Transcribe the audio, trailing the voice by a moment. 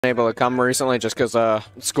able to come recently just because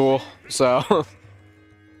school, so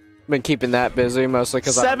been keeping that busy mostly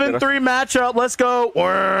because 7-3 matchup. Let's go.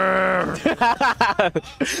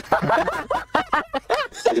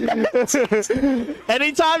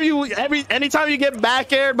 anytime you get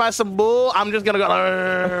back aired by some bull, I'm just gonna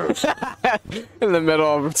go in the middle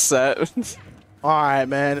of a set. All right,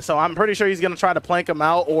 man. So I'm pretty sure he's gonna try to plank him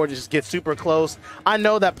out or just get super close. I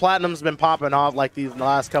know that Platinum's been popping off like these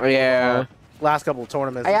last couple. Last couple of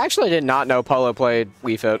tournaments. I actually did not know Polo played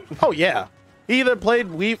Wii Fit. Oh yeah. He either plays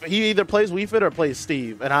Wii Fit or plays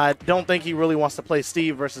Steve, and I don't think he really wants to play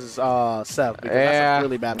Steve versus Seth because that's a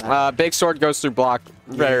really bad match. Big Sword goes through block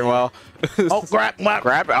very well. Oh, grab.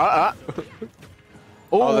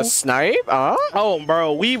 Oh, the snipe. Oh,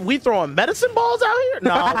 bro, we throwing medicine balls out here?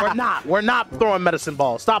 No, we're not. We're not throwing medicine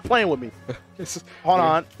balls. Stop playing with me. Hold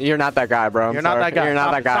on. You're not that guy, bro. You're not that guy. You're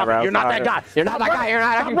not that guy, bro. You're not that guy. You're not that guy. You're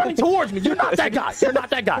not. Stop running towards me. You're not that guy. You're not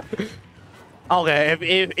that guy. Okay,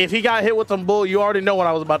 if he got hit with some bull, you already know what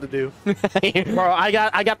I was about to do, bro. I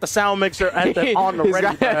got the sound mixer on the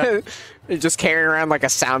ready. You're just carrying around like a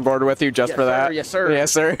soundboard with you just for that. Yes, sir.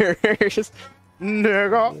 Yes, sir.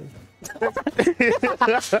 Nigga.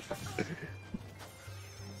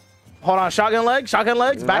 Hold on, shotgun legs,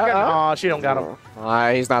 back in. Oh, she don't got him.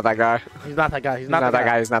 He's not that guy. He's not that guy. He's not that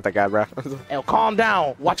guy. He's not that guy, bro. Hey, calm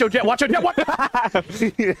down. Watch your jet. Watch your jet.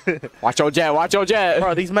 Watch your jet. Watch your jet.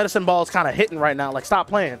 Bro, these medicine balls kind of hitting right now. Like, stop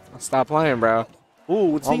playing. Stop playing, bro.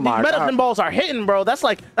 Ooh, see, these medicine balls are hitting, bro. That's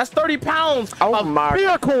 30 pounds of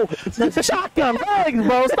vehicle shotgun legs,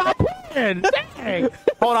 bro. Stop playing. Dang.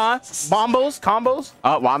 Hold on. Combos?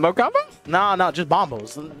 Wombo combo? No, just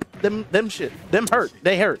bombos. Them shit. Them hurt.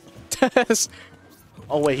 They hurt.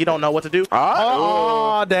 Oh, wait, he don't know what to do.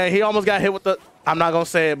 Oh, dang. He almost got hit with the... I'm not going to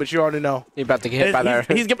say it, but you already know. He's about to get hit by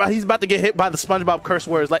that. He's about to get hit by the SpongeBob curse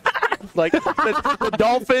words. Like, like the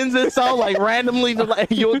dolphins and stuff, like, randomly, like,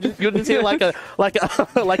 you'll just hear like a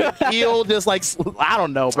eel just, like, I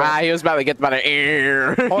don't know, bro. He was about to get by the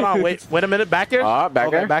ear. Hold on, wait a minute. Back here?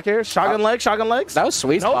 Back here. Shotgun legs. That was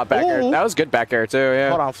sweet spot back here. That was good back here, too, yeah.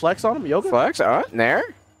 Hold on, flex on him. Yoga? Flex. There.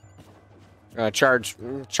 Charge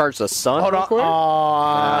the sun. Hold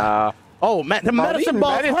on. Oh, man, the medicine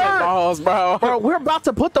balls hurt. Bro, we're about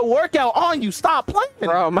to put the workout on you. Stop playing.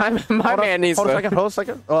 Bro, my man needs to... Hold a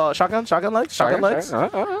second. Shotgun legs.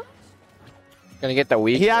 Gonna get the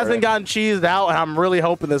weak. He hasn't gotten cheesed out, and I'm really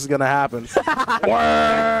hoping this is going to happen.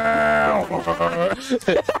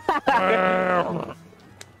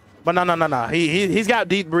 But no. He's got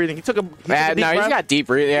deep breathing. He's got deep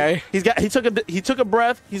breathing. Yeah. He took a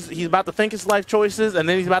breath. He's about to think his life choices, and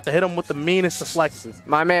then he's about to hit him with the meanest of flexes.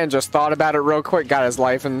 My man just thought about it real quick, got his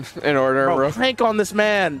life in order, bro. Plank on this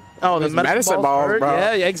man. Oh, the medicine balls, bro.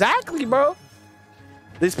 Yeah, exactly, bro.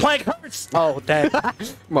 This plank hurts. Oh, dang.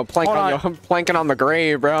 I'm planking on the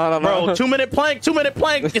grave, bro. I don't know. Bro, 2 minute plank.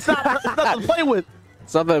 It's nothing to play with.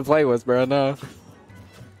 It's nothing to play with, bro. No.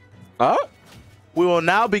 Oh. We will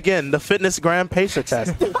now begin the fitness gram pacer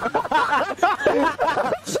test.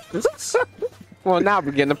 We'll now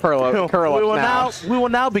begin the curl up. We will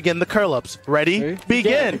now begin the curl ups. Ready?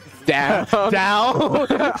 Begin. Down.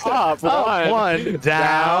 Up. One.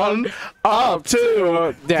 Down. Up.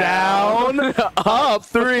 Two. Down. Up.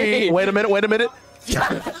 Three. Wait a minute.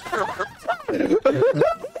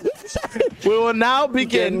 We will now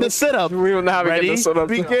begin the sit-up. We will now begin the sit-up.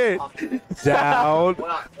 Begin. Down.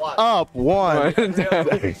 Up. One.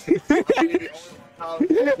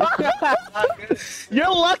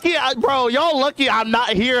 You're lucky, bro. Y'all lucky I'm not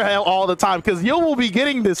here all the time because you will be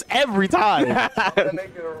getting this every time.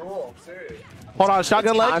 Hold on.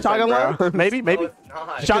 Shotgun legs. Maybe.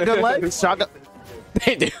 Shotgun legs. Shotgun.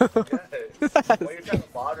 They do. Well, you're trying to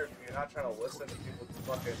bother me. You're not trying to listen to people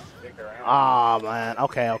fucking dick around. Ah, man.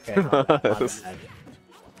 Okay.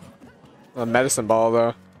 A medicine ball,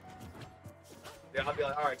 though. Yeah, I'll be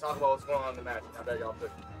like, all right, talk about what's going on in the match. I bet y'all pick.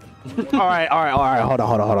 All right. Hold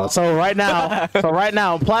on. So right now,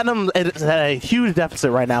 Platinum is at a huge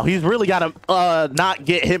deficit right now. He's really got to not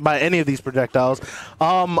get hit by any of these projectiles.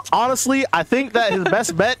 Honestly, I think that his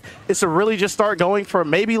best bet is to really just start going for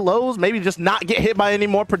maybe lows, maybe just not get hit by any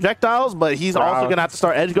more projectiles. But he's also gonna have to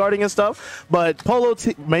start edge guarding and stuff. But Polo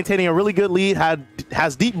maintaining a really good lead,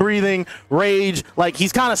 has deep breathing, rage. Like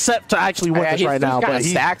he's kind of set to actually win this right now. But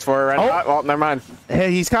he's stacked for it right now. Well, never mind.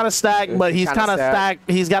 Hey, he's kind of stacked, but he's kind of stacked.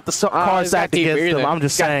 He's got the card stacked against him. I'm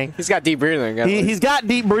just saying. He's got deep breathing. He's got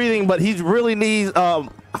deep breathing, but he really needs.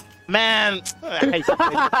 Man,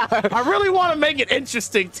 I really want to make it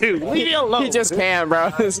interesting too. Leave me alone. He just can,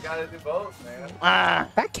 bro. You gotta do both, man.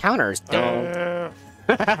 That counter is dumb.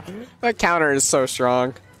 That counter is so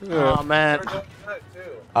strong. Oh man.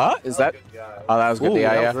 Is that? Yeah. Oh, that was good. Ooh, DI,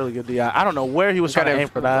 that yeah. was really good DI. I don't know where he was trying to aim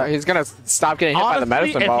for that. He's gonna stop getting hit by the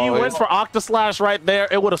Honestly, medicine ball. if he went for Octaslash right there,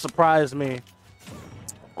 it would have surprised me.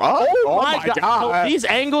 Oh My God. So these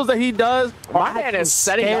angles that he does, My man is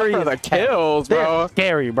setting up for the kills, they're bro.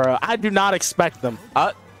 scary, bro. I do not expect them.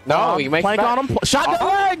 No, you make plank on him. Shotgun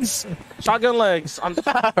legs. Shotgun legs.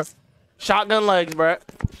 Shotgun legs, bro.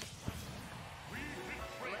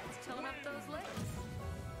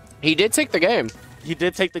 He did take the game. He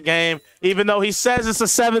did take the game, even though he says it's a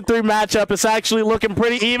 7-3 matchup. It's actually looking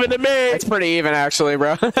pretty even to me. It's pretty even, actually,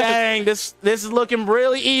 bro. Dang, this is looking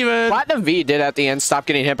really even. Platinum V did at the end stop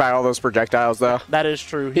getting hit by all those projectiles, though. That is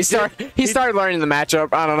true. He started learning the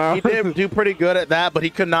matchup. I don't know. He did do pretty good at that, but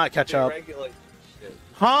he could not catch up.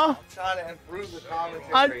 Huh? I'm trying to improve the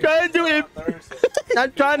commentary. I'm trying to do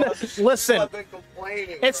I'm trying to listen.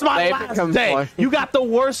 It's my They've last become day. play. You got the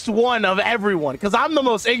worst one of everyone, because I'm the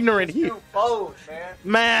most ignorant here. You both, man.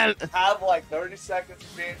 Man, Have like 30 seconds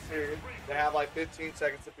of being serious. They have like 15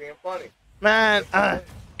 seconds of being funny. man. When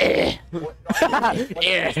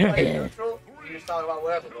it's like neutral, you just talk about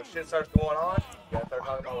whatever. When shit starts going on, you gotta start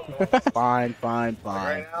talking about what's going on. Fine.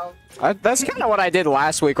 Right now, That's kind of what I did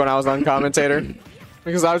last week when I was on commentator.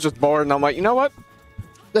 Because I was just bored, and I'm like, you know what?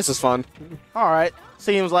 This is fun. All right.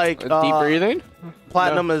 Seems like Deep breathing.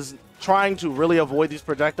 Platinum is trying to really avoid these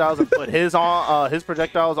projectiles and put his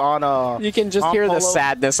projectiles on. You can just on hear the Polo.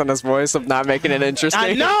 sadness in his voice of not making it interesting.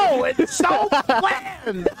 I know, it's so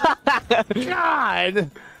bland. God,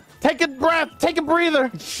 take a breath, take a breather.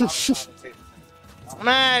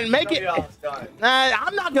 Man, make it. Nah,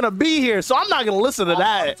 I'm not gonna be here, so I'm not gonna listen to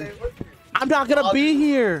that. I'm not gonna be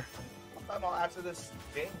here. After this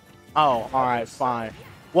game. Oh, all right, fine.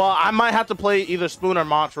 Well, I might have to play either Spoon or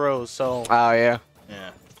Montrose. So Oh, yeah.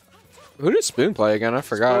 yeah. Who did Spoon play again? I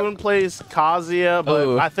forgot. Spoon plays Kazuya, but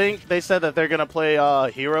Ooh. I think they said that they're gonna play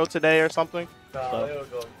Hero today or something. No, they would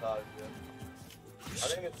go with Todd, yeah.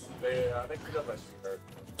 I think he does like She-Bird.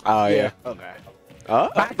 Oh, yeah. Okay. Oh,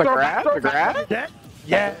 the grab?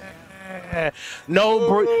 Yeah.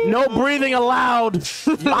 No breathing allowed.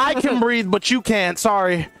 I can breathe, but you can't.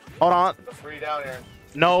 Sorry. Hold on. The free down here.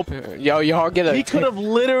 Nope. Yo, y'all get a... He could have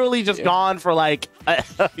literally just gone for like.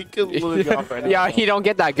 He could have literally gone for Yeah, he don't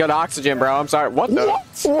get that good oxygen, bro. I'm sorry. What the?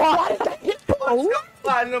 What?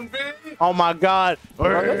 Platinum B. Oh my God.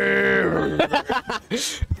 Bro,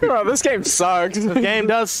 this game sucks. The game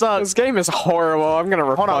does suck. This game is horrible. I'm gonna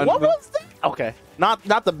Hold on. refund. What was that? Okay.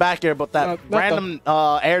 Not the back air, but that Not random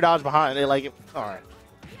air dodge behind it. Like, all right.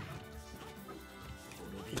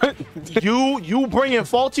 you bringing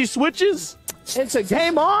faulty switches? It's a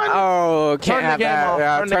game on. Oh, can't Turn the have game that. off.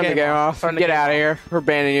 Yeah, Turn the turn the game game off. off. Turn the Get game out of off. here. We're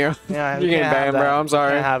banning you. Yeah, You're getting banned, bro. I'm We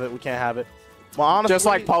sorry. can't have it. We can't have it. Well, honestly, Just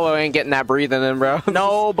like Polo ain't getting that breathing in, bro.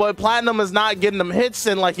 no, but Platinum is not getting them hits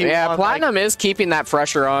in like he Yeah, wants. Platinum is keeping that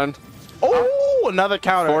pressure on. Oh, another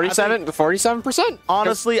counter. 47%.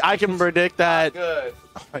 Honestly, I can predict that. Good.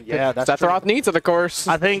 Yeah, that's true. Sephiroth needs it, of course.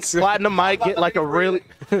 I think Platinum might get like a really.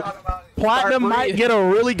 Talk about it. Platinum might get a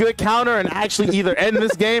really good counter and actually either end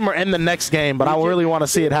this game or end the next game, but I really want to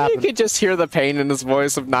see it You happen. could just hear the pain in his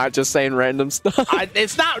voice of not just saying random stuff.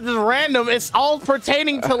 It's not just random, it's all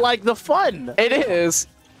pertaining to like the fun. It is.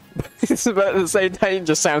 But at the same time, it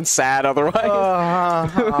just sounds sad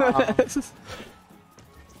otherwise.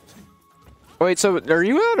 Wait, so are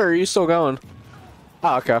you out or are you still going?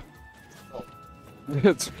 Oh, okay.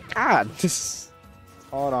 It's God.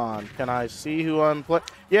 Hold on, can I see who I'm playing?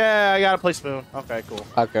 Yeah, I gotta play Spoon. Okay, cool.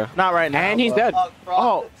 Okay. Not right now. And he's but- dead.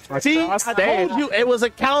 Oh, see, I Across stage. told you it was a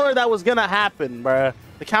counter that was gonna happen, bruh.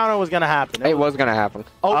 The counter was gonna happen. It was gonna happen.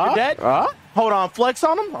 Oh, you're dead? Hold on, flex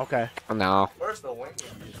on him? Okay. No. Where's the wing?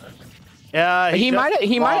 Yeah, He might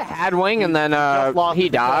have had wing and then he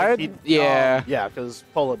died. Yeah. yeah, because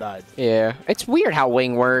Polo died. Yeah. It's weird how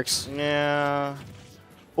wing works. Yeah.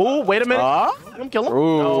 Oh, wait a minute. Let him kill him.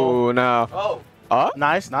 Ooh, no. Oh.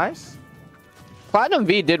 Nice, nice. Platinum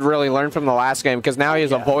V did really learn from the last game because now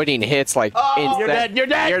he's avoiding hits like instant. You're dead. You're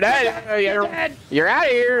dead. You're dead. You're dead. You're out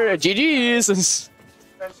of here. GG's.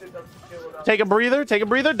 That shit doesn't kill it. Take a breather. Take a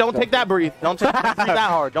breather. Don't take that breathe. Don't breathe that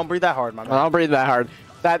hard. Don't breathe that hard, my man. I'll breathe that hard.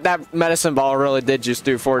 That medicine ball really did just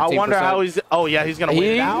do 14%. I wonder how he's. Oh yeah, he's gonna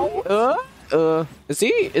wait it out.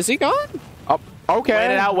 Is he gone? Oh, okay.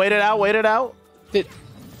 Wait it out. Wait it out. Wait it out.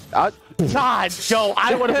 God, Joe,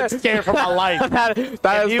 I would have been scared for my life. that is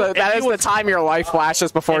the time your life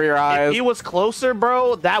flashes before your eyes. If he was closer,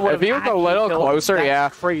 bro, that would. If he was a little closer, yeah.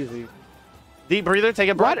 Crazy. Deep breather, take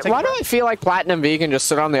a breath. Why do I feel like Platinum V can just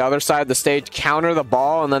sit on the other side of the stage, counter the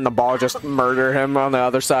ball, and then the ball just murder him on the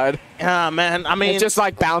other side? Yeah, man. I mean, it just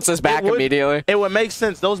like bounces back immediately. It would make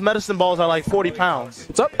sense. Those medicine balls are like 40 pounds.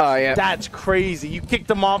 What's up? Oh, yeah. That's crazy. You kicked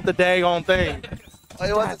them off the daggone thing.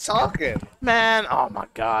 I wasn't talking. Man, oh my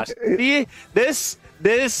gosh. See, this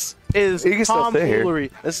is tomfoolery.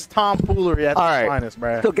 This is tomfoolery at its finest,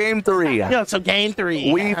 bro. So game 3. Yeah, so game 3.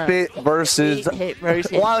 Wii Fit versus.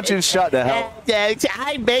 Why don't you shut the hell?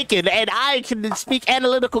 I'm Bacon, and I can speak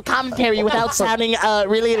analytical commentary without sounding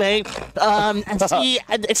really lame.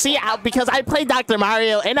 See, because I play Dr.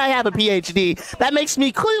 Mario and I have a PhD, that makes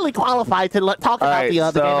me clearly qualified to talk about the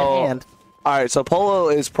other game at hand. All right, so Polo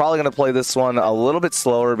is probably going to play this one a little bit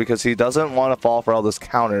slower because he doesn't want to fall for all those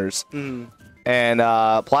counters. And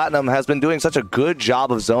Platinum has been doing such a good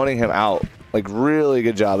job of zoning him out. Like, really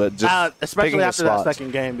good job at just especially after that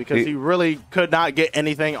second game, because he really could not get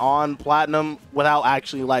anything on Platinum without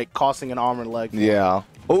actually, like, costing an arm and leg. Yeah.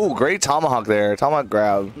 Oh, great tomahawk there. Tomahawk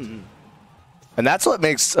grab. And that's what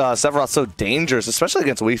makes Sephiroth so dangerous, especially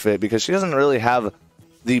against Wii Fit, because she doesn't really have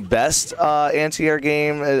the best anti-air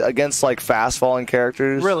game against, like, fast-falling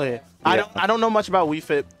characters. Really? Yeah. I don't know much about Wii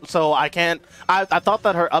Fit, so I can't. I thought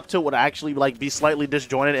that her up tilt would actually like be slightly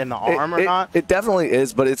disjointed in the arm or not. It definitely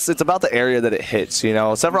is, but it's about the area that it hits. You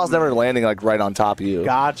know, Sephiroth's never landing like right on top of you.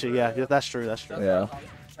 Gotcha. Yeah, that's true. That's true. Yeah.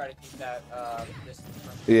 Try to keep that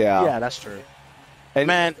Yeah. Yeah, that's true. And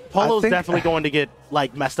man, Polo's definitely going to get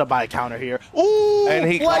like messed up by a counter here. Ooh,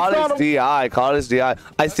 and he caught his DI. Caught his DI.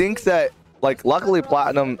 I think that like luckily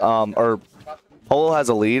Platinum or Polo has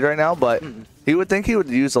a lead right now, but. He would think he would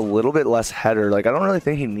use a little bit less header. Like, I don't really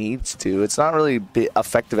think he needs to. It's not really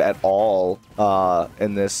effective at all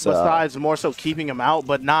in this. Besides, more so keeping him out,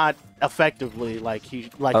 but not effectively like he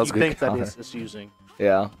thinks that he's using.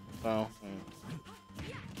 Yeah. So,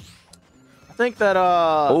 I think that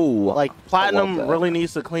like Platinum really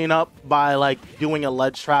needs to clean up by like doing a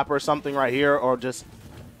ledge trap or something right here, or just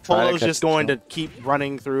Polo's just going to keep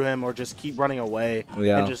running through him, or just keep running away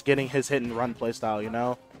and just getting his hit and run playstyle. You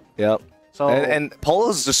know. Yep. So, and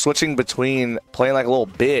Polo's just switching between playing like a little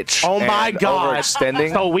bitch. Oh my god!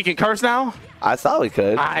 Extending. So we can curse now? I thought we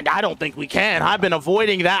could. I don't think we can. I've been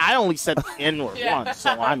avoiding that. I only said the N word once,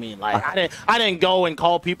 so I mean, like, I didn't go and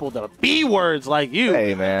call people the B words like you.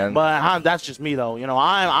 Hey man. But that's just me though. You know,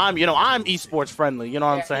 I'm esports friendly. You know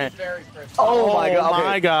what I'm saying? Oh my god! Oh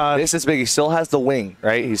my god! This is big. He still has the wing,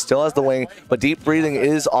 right? He still has the wing, but deep breathing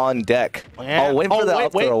is on deck. Yeah. Oh, wait for the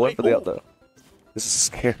up throw. Wait for the up throw. This is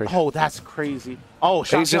scary. Oh, that's crazy. Oh,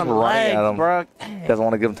 he's just running at him. Bro. Doesn't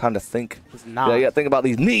want to give him time to think. He's not. Yeah, think about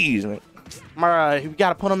these knees, man. We got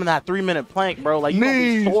to put him in that 3-minute plank, bro. Like, you gonna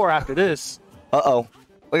be sore after this. Uh-oh.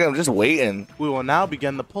 Look at him just waiting. We will now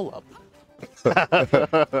begin the pull-up.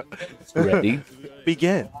 Ready?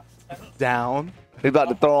 Begin. Down. He's about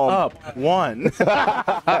to throw him. Up. 1. All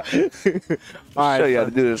right. Show you how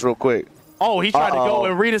to do this real quick. Oh, he tried to go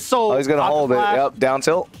and read his soul. Oh, he's going to hold it. Yep, down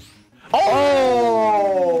tilt. Oh!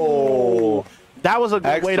 That was a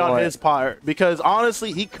good weight on his part, because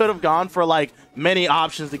honestly, he could have gone for like many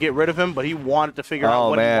options to get rid of him, but he wanted to figure out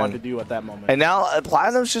what he wanted to do at that moment. And now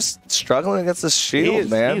Platinum's just struggling against this shield,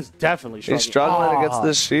 man. He's definitely struggling. He's struggling against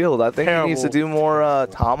this shield. I think he needs to do more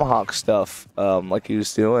tomahawk stuff like he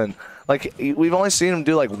was doing. Like, we've only seen him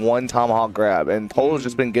do like one tomahawk grab, and Polo's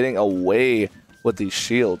just been getting away with these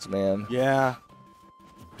shields, man. Yeah.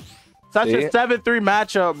 Such a 7-3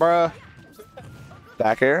 matchup, bruh.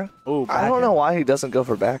 Back air? Ooh, I don't know why he doesn't go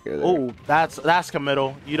for back air there. Ooh, that's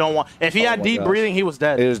committal. You don't want. If he had deep breathing, he was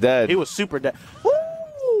dead. He was dead. He was super dead.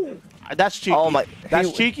 Woo! That's cheeky. Oh my!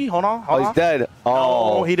 That's cheeky. Hold on. He's dead.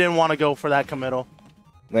 Oh, no, he didn't want to go for that committal.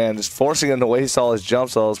 Man, just forcing him to waste all his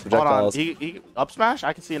jumps, all his projectiles. Hold on. He up smash.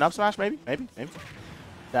 I can see an up smash. Maybe.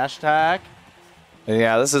 Dash attack. And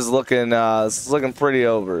yeah, this is looking pretty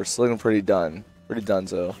over. It's looking pretty done. Pretty done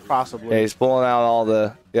so. Possibly. Yeah, he's pulling out all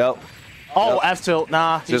the. Yep. Oh, F tilt.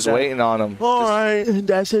 Nah. Just waiting on him. All right.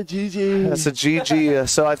 That's a GG. That's a GG.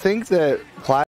 So I think that